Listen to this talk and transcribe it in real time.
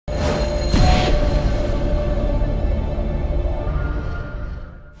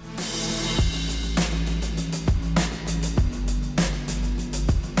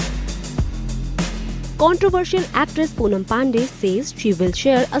Controversial actress Poonam Pandey says she will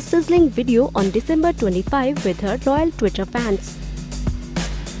share a sizzling video on December 25 with her loyal Twitter fans.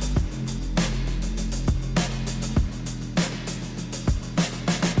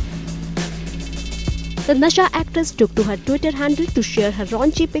 The Nasha actress took to her Twitter handle to share her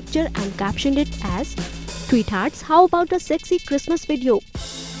raunchy picture and captioned it as, "Tweethearts, how about a sexy Christmas video?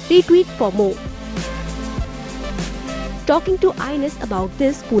 Retweet for more." Talking to Ines about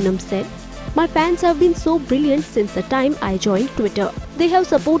this, Poonam said, "My fans have been so brilliant since the time I joined Twitter. They have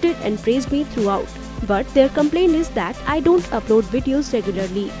supported and praised me throughout. But their complaint is that I don't upload videos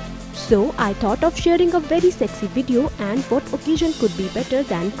regularly. So I thought of sharing a very sexy video, and what occasion could be better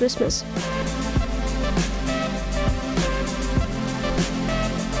than Christmas?"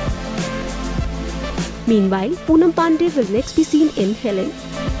 Meanwhile, Poonam Pandey will next be seen in Helen.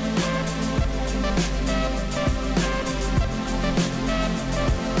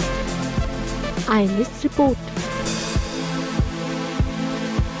 Ines report.